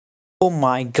Oh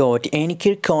my god,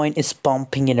 Ankr coin is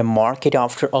pumping in the market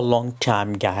after a long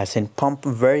time, guys, and pump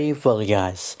very well,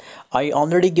 guys. I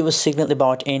already give a signal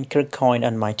about Ankr coin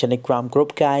on my Telegram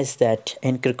group, guys, that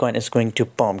Ankr coin is going to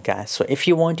pump, guys. So if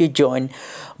you want to join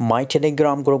my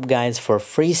Telegram group, guys, for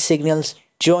free signals,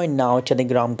 join now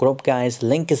Telegram group, guys.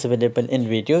 Link is available in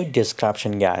video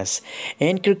description, guys.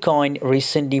 Ankr coin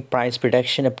recently price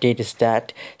prediction update is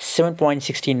that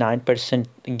 7.69%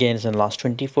 gains in last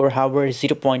 24 hours.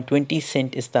 0.20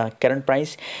 cent is the current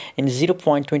price and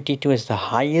 0.22 is the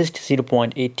highest.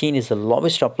 0.18 is the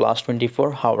lowest of last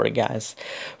 24 hour, guys.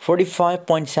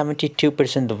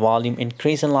 45.72% the volume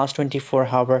increase in last 24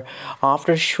 hour.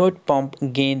 After short pump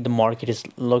again, the market is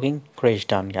looking crash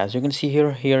down, guys. You can see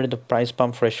here the price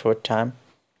pump for a short time,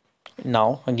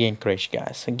 now again crash,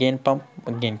 guys, again pump,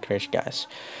 again crash, guys.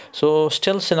 So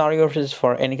still scenario is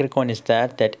for Ankr coin is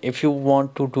that if you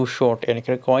want to do short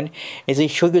Ankr coin, is I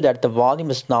show you that the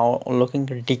volume is now looking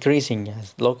decreasing,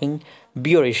 guys, looking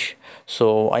bearish.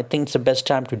 So I think it's the best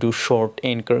time to do short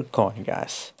Ankr coin,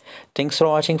 guys. Thanks for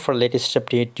watching. For latest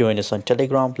update, join us on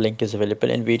Telegram. Link is available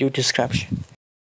in video description.